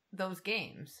those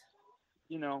games?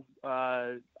 You know,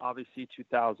 obviously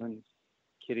 2000,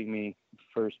 kidding me,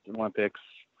 first Olympics,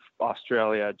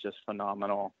 Australia, just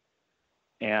phenomenal.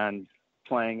 And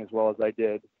playing as well as I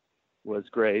did was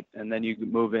great. And then you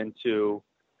move into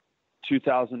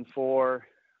 2004.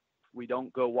 We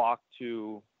don't go walk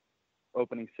to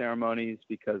opening ceremonies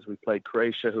because we played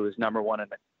Croatia, who is number one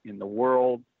in the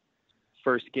world.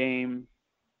 First game,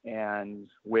 and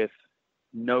with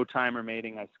no time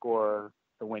remaining, I score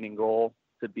the winning goal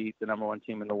to beat the number one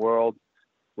team in the world,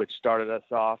 which started us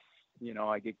off. You know,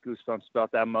 I get goosebumps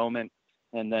about that moment.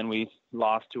 And then we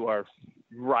lost to our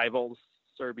rivals,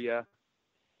 Serbia.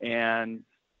 And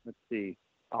let's see,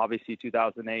 obviously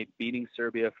 2008, beating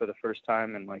Serbia for the first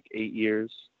time in like 8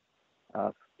 years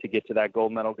to get to that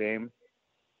gold medal game.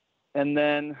 And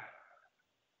then,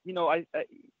 you know,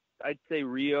 I'd say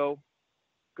Rio,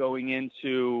 going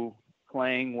into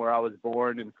playing where I was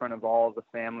born in front of all of the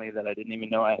family that I didn't even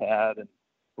know I had, and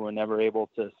who were never able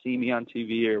to see me on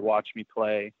TV or watch me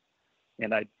play.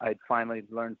 And I'd finally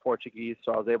learned Portuguese,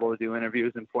 so I was able to do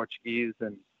interviews in Portuguese.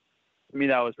 And to me,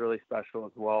 that was really special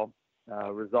as well.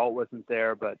 Result wasn't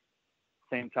there, but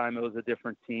same time, it was a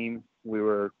different team. We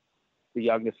were the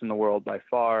youngest in the world by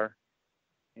far.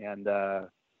 And,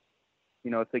 you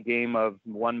know, it's a game of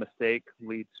one mistake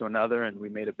leads to another, and we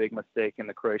made a big mistake in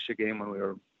the Croatia game when we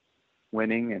were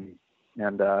winning,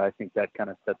 and I think that kind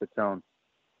of set the tone.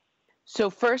 So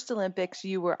first Olympics,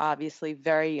 you were obviously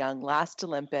very young. Last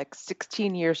Olympics,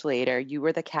 16 years later, you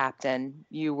were the captain.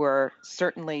 You were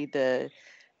certainly the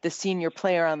senior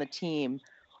player on the team.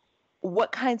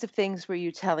 What kinds of things were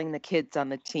you telling the kids on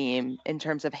the team in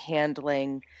terms of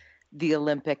handling the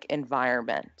Olympic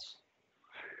environment?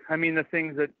 I mean, the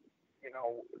things that, you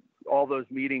know, all those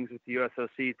meetings with the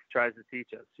USOC tries to teach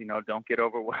us, you know, don't get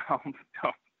overwhelmed.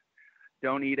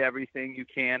 Don't eat everything you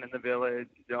can in the village.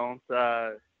 Don't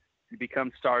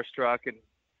become starstruck and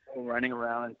running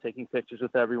around and taking pictures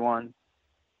with everyone.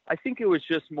 I think it was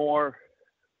just more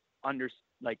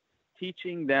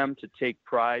teaching them to take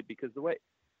pride, because the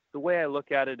way I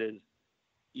look at it is,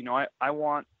 you know, I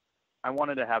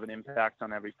wanted to have an impact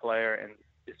on every player, and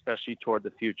especially toward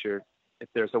the future, if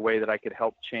there's a way that I could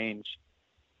help change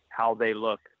how they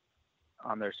look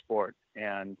on their sport.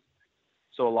 And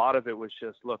so a lot of it was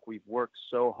just, look, we've worked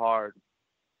so hard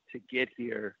to get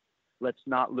here. Let's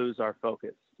not lose our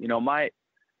focus. You know, my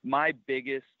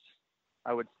biggest,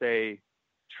 I would say,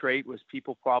 trait was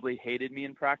people probably hated me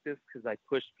in practice because I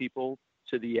pushed people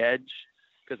to the edge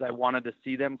because I wanted to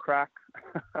see them crack.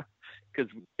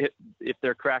 Because if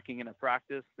they're cracking in a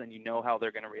practice, then you know how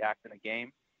they're going to react in a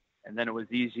game. And then it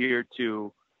was easier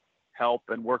to help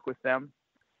and work with them.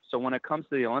 So when it comes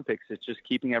to the Olympics, it's just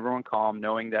keeping everyone calm,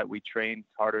 knowing that we train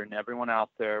harder than everyone out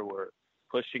there. We're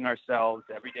pushing ourselves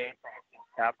every day in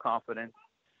practice, have confidence,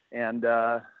 and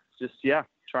just,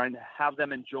 trying to have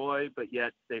them enjoy, but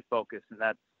yet stay focused. And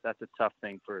that's a tough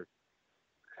thing for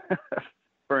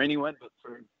for anyone, but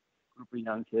for a group of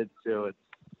young kids too.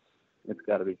 It's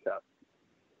got to be tough.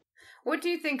 What do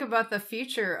you think about the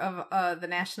future of the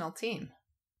national team?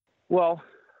 Well,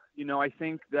 you know, I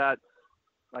think that,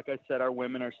 like I said, our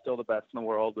women are still the best in the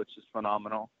world, which is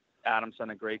phenomenal. Adam's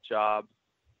done a great job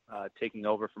taking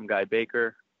over from Guy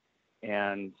Baker,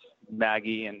 and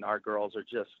Maggie and our girls are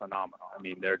just phenomenal. I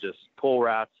mean, they're just pole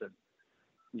rats and,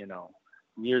 you know,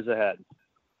 years ahead.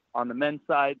 On the men's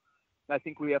side, I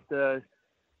think we have to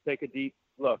take a deep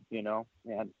look, you know,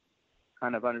 and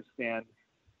kind of understand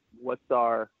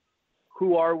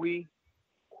who are we?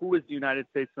 Who is the United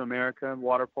States of America in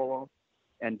water polo?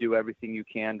 And do everything you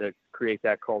can to create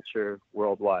that culture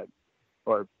worldwide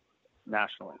or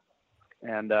nationally.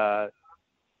 And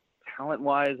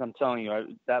talent-wise, I'm telling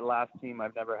you, that last team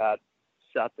I've never had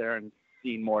sat there and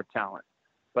seen more talent.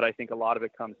 But I think a lot of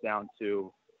it comes down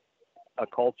to a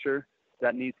culture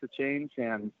that needs to change,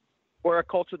 or a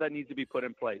culture that needs to be put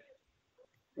in place.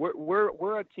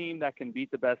 We're a team that can beat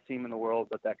the best team in the world,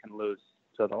 but that can lose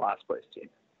to the last place team.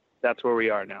 That's where we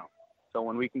are now. So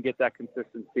when we can get that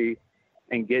consistency.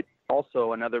 And get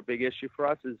also another big issue for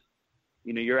us is,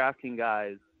 you know, you're asking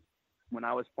guys, when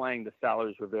I was playing, the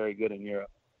salaries were very good in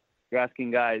Europe. You're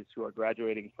asking guys who are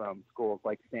graduating from schools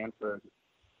like Stanford,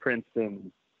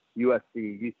 Princeton,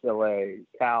 USC, UCLA,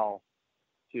 Cal,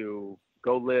 to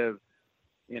go live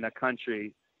in a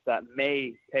country that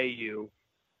may pay you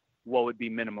what would be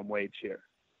minimum wage here.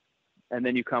 And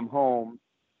then you come home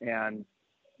and,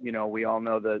 you know, we all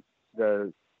know that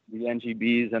the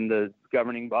NGBs and the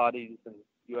governing bodies and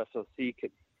USOC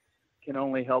can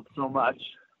only help so much.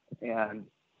 And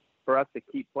for us to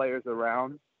keep players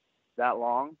around that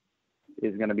long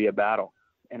is going to be a battle.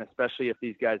 And especially if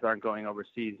these guys aren't going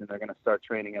overseas and they're going to start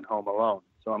training at home alone.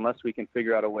 So unless we can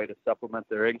figure out a way to supplement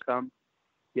their income,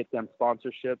 get them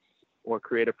sponsorships, or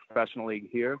create a professional league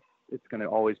here, it's going to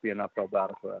always be an uphill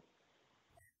battle for us.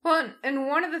 Well, and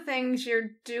one of the things you're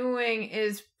doing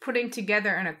is putting together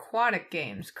an aquatic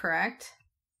games, correct?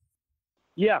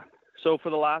 Yeah. So for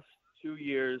the last 2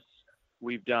 years,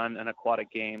 we've done an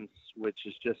aquatic games, which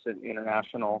is just an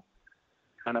international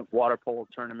kind of water polo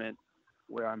tournament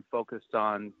where I'm focused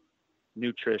on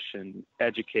nutrition,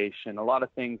 education, a lot of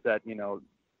things that, you know,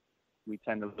 we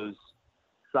tend to lose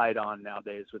sight on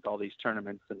nowadays with all these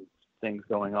tournaments and things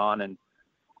going on. And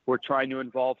we're trying to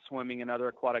involve swimming and other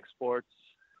aquatic sports,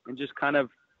 and just kind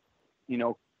of, you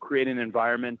know, create an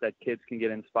environment that kids can get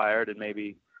inspired and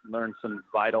maybe learn some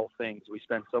vital things. We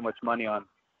spend so much money on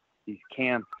these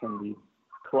camps and these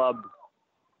clubs,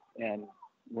 and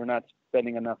we're not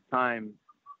spending enough time.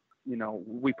 You know,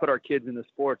 we put our kids into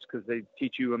sports because they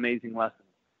teach you amazing lessons,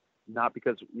 not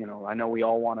because, you know, I know we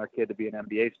all want our kid to be an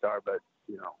NBA star, but,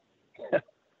 you know,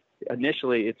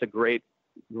 initially it's a great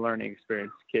learning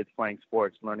experience. Kids playing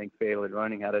sports, learning failure,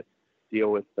 learning how to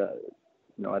deal with,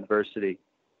 you know, adversity.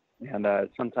 And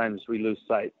sometimes we lose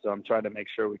sight. So I'm trying to make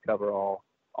sure we cover all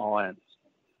ends.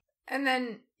 And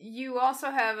then you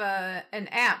also have an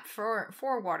app for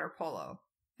water polo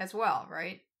as well,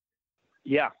 right?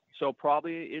 Yeah. So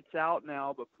probably it's out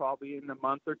now, but probably in a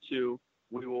month or two,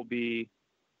 we will be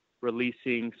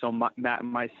releasing. So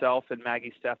myself and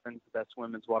Maggie Steffens, the best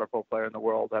women's water polo player in the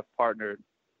world, have partnered.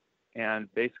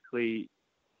 And basically,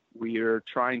 we are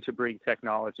trying to bring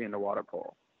technology into water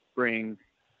polo, bring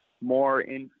more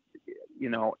in, you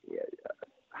know,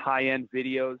 high-end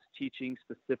videos teaching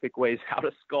specific ways how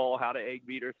to scull, how to egg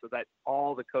beater, so that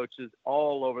all the coaches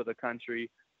all over the country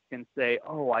can say,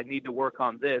 oh, I need to work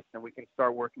on this, and we can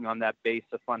start working on that base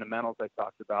of fundamentals I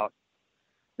talked about.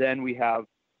 Then we have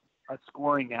a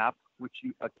scoring app, which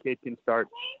a kid can start,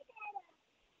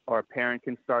 or a parent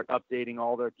can start updating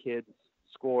all their kids'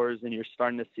 scores and you're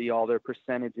starting to see all their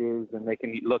percentages, and they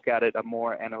can look at it a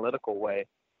more analytical way.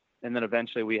 And then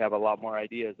eventually we have a lot more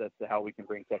ideas as to how we can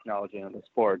bring technology into the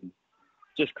sport. And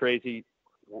just crazy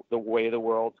the way the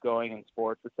world's going in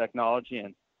sports with technology.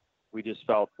 And we just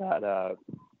felt that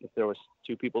if there was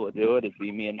two people to do it, it'd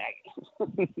be me and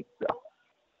Maggie. So,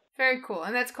 very cool.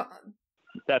 And that's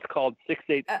called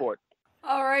 6-8 Sports.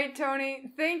 All right,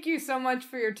 Tony, thank you so much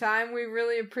for your time. We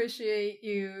really appreciate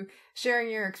you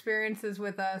sharing your experiences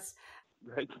with us.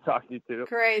 Great to talk to you too.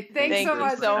 Great. Thanks so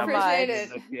much. Appreciate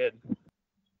it.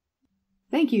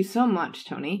 Thank you so much,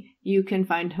 Tony. You can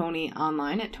find Tony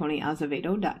online at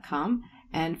tonyazevedo.com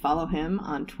and follow him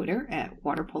on Twitter at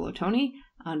waterpolotony.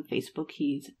 On Facebook,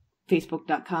 he's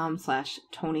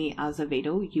facebook.com/Tony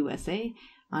Azevedo USA.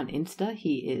 On Insta,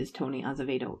 he is Tony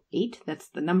Azevedo 8. That's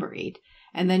the number 8.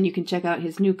 And then you can check out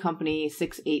his new company,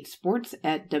 6-8 Sports,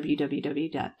 at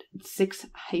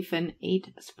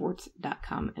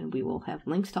www.6-8sports.com. And we will have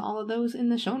links to all of those in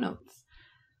the show notes.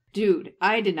 Dude,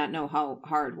 I did not know how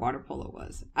hard water polo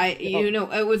was.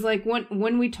 It was like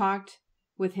when we talked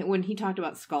with him, when he talked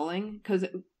about sculling,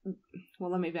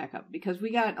 let me back up, because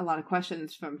we got a lot of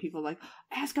questions from people like,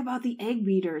 ask about the egg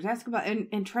beaters, ask about,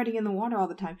 and treading in the water all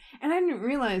the time. And I didn't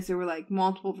realize there were like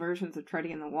multiple versions of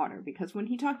treading in the water, because when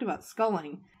he talked about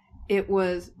sculling, it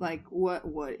was like, what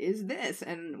is this?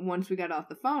 And once we got off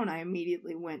the phone, I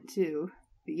immediately went to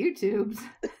the YouTubes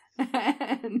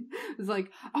and was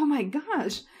like, oh my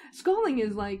gosh, sculling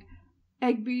is like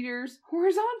egg beaters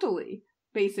horizontally,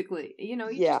 basically. You know,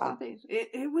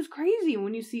 it was crazy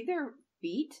when you see their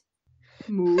feet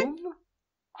move. Oh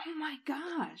my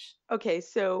gosh. Okay,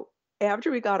 so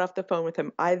after we got off the phone with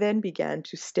him, I then began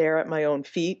to stare at my own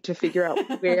feet to figure out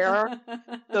where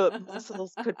the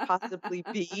muscles could possibly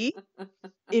be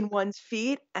in one's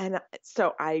feet. And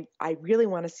so I really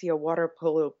want to see a water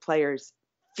polo player's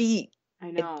feet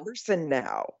in person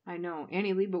now. I know.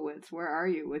 Annie Leibovitz, where are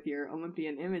you with your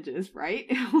Olympian images, right?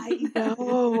 I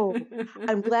know.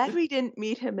 I'm glad we didn't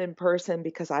meet him in person,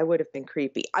 because I would have been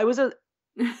creepy. I was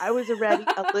already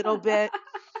a little bit.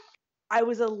 I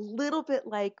was a little bit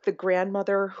like the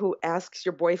grandmother who asks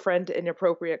your boyfriend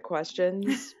inappropriate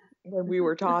questions when we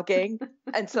were talking,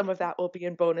 and some of that will be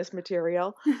in bonus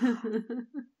material.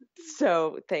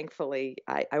 So thankfully,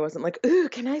 I wasn't like, ooh,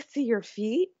 can I see your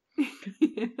feet?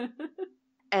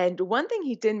 And one thing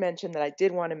he did mention that I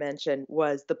did want to mention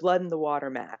was the blood in the water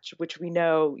match, which we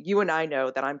know, you and I know,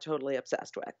 that I'm totally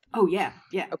obsessed with. Oh, yeah.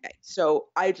 Yeah. Okay. So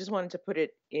I just wanted to put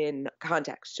it in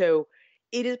context. So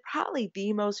it is probably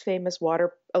the most famous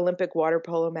Olympic water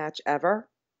polo match ever.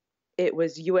 It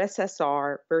was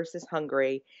USSR versus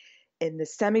Hungary in the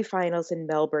semifinals in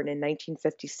Melbourne in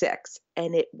 1956.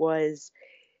 And it was,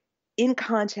 in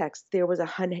context, there was a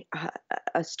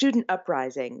student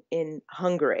uprising in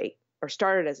Hungary, or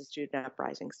started as a student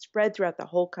uprising, spread throughout the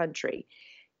whole country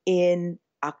in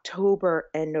October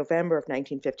and November of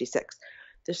 1956.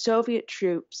 The Soviet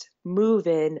troops move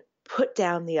in, put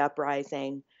down the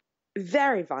uprising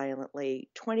very violently.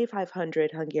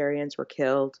 2,500 Hungarians were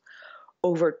killed.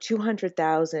 Over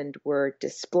 200,000 were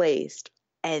displaced.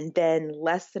 And then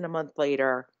less than a month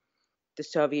later, the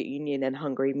Soviet Union and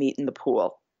Hungary meet in the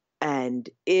pool. And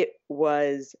it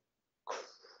was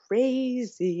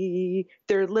crazy.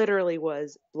 There literally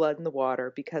was blood in the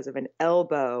water because of an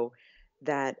elbow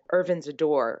that Ervin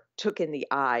Zador took in the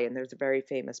eye, and there's a very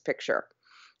famous picture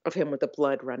of him with the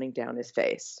blood running down his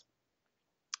face.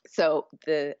 So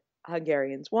the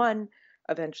Hungarians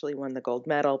eventually won the gold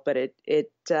medal, but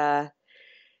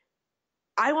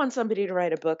I want somebody to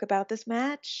write a book about this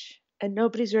match, and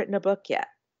nobody's written a book yet.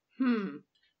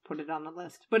 Put it on the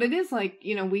list. But it is like,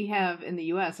 we have in the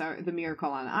U.S. the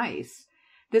Miracle on Ice.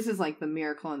 This is like the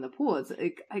Miracle in the Pool. It's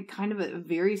a kind of a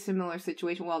very similar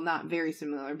situation. Well, not very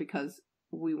similar, because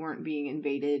we weren't being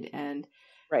invaded and,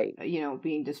 right,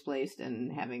 being displaced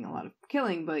and having a lot of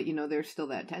killing. But, there's still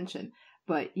that tension.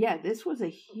 But yeah, this was a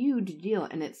huge deal.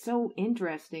 And it's so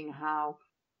interesting how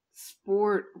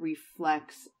sport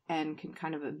reflects and can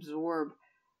kind of absorb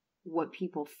what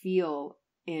people feel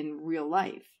in real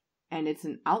life. And it's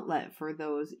an outlet for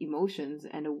those emotions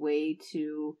and a way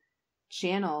to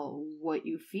channel what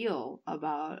you feel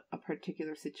about a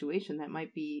particular situation that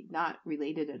might be not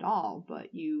related at all,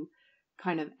 but you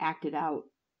kind of act it out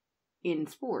in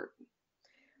sport.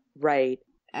 Right.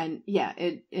 And yeah,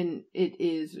 it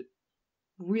is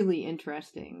really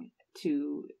interesting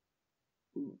to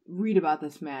read about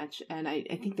this match. And I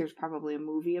think there's probably a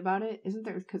movie about it, isn't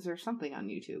there? Because there's something on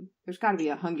YouTube. There's got to be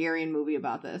a Hungarian movie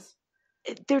about this.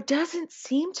 There doesn't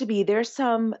seem to be. There's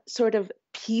some sort of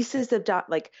pieces of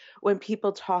like when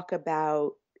people talk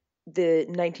about the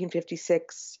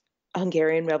 1956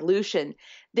 Hungarian Revolution,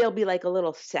 there'll be like a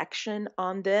little section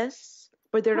on this,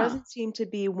 but there doesn't seem to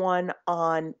be one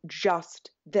on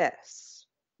just this,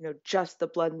 just the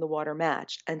blood and the water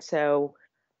match. And so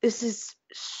this is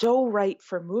so right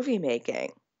for movie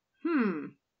making.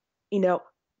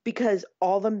 Because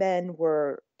all the men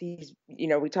were these,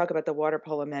 we talk about the water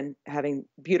polo men having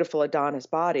beautiful Adonis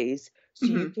bodies. So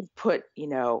you can put,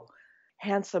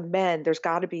 handsome men. There's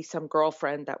got to be some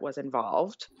girlfriend that was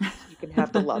involved. You can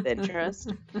have the love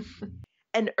interest.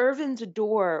 And Ervin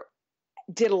Zador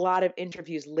did a lot of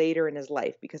interviews later in his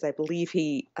life because I believe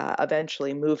he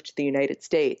eventually moved to the United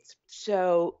States.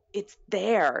 So it's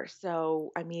there.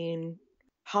 So, I mean,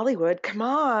 Hollywood, come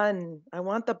on. I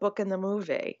want the book and the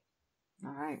movie.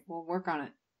 All right, we'll work on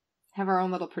it. Have our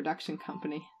own little production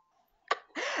company.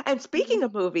 And speaking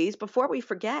of movies, before we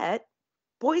forget,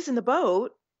 Boys in the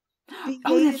Boat.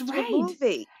 Oh, that's right.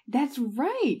 Movie. That's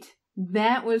right.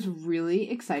 That was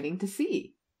really exciting to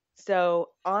see. So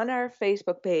on our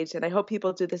Facebook page, and I hope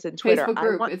people do this in Twitter. Facebook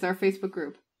group. It's our Facebook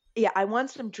group. Yeah, I want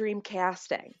some dream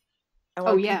casting. I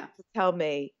want people to tell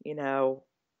me, You know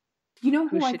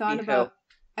who I thought about?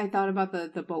 I thought about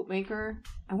the boat maker.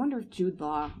 I wonder if Jude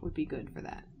Law would be good for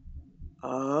that.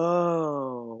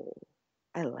 Oh,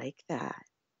 I like that.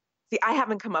 See, I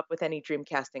haven't come up with any dream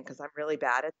casting because I'm really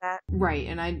bad at that. Right,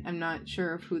 and I'm not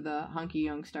sure of who the hunky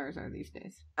young stars are these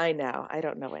days. I know. I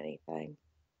don't know anything.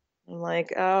 I'm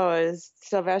like, oh, is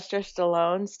Sylvester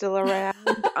Stallone still around?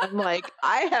 I'm like,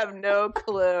 I have no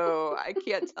clue. I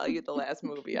can't tell you the last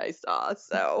movie I saw,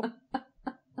 so...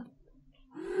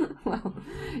 Well,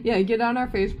 yeah, get on our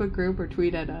Facebook group or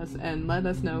tweet at us and let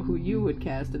us know who you would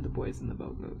cast in the Boys in the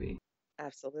Boat movie.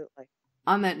 Absolutely.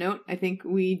 On that note, I think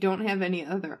we don't have any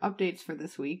other updates for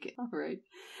this week. All right.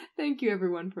 Thank you,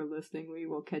 everyone, for listening. We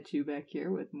will catch you back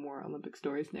here with more Olympic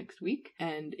stories next week.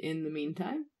 And in the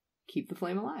meantime, keep the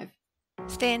flame alive.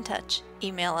 Stay in touch.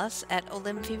 Email us at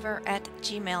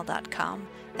olympfever@gmail.com.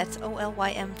 That's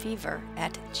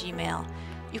OLYMfever@gmail.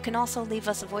 You can also leave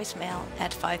us a voicemail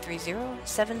at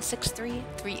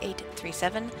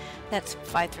 530-763-3837. That's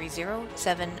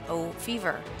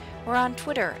 530-70-FEVER. We're on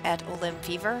Twitter at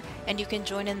OlymFever, and you can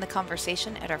join in the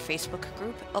conversation at our Facebook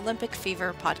group, Olympic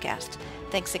Fever Podcast.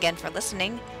 Thanks again for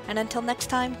listening, and until next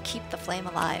time, keep the flame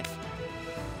alive.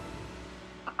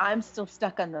 I'm still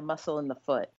stuck on the muscle in the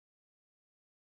foot.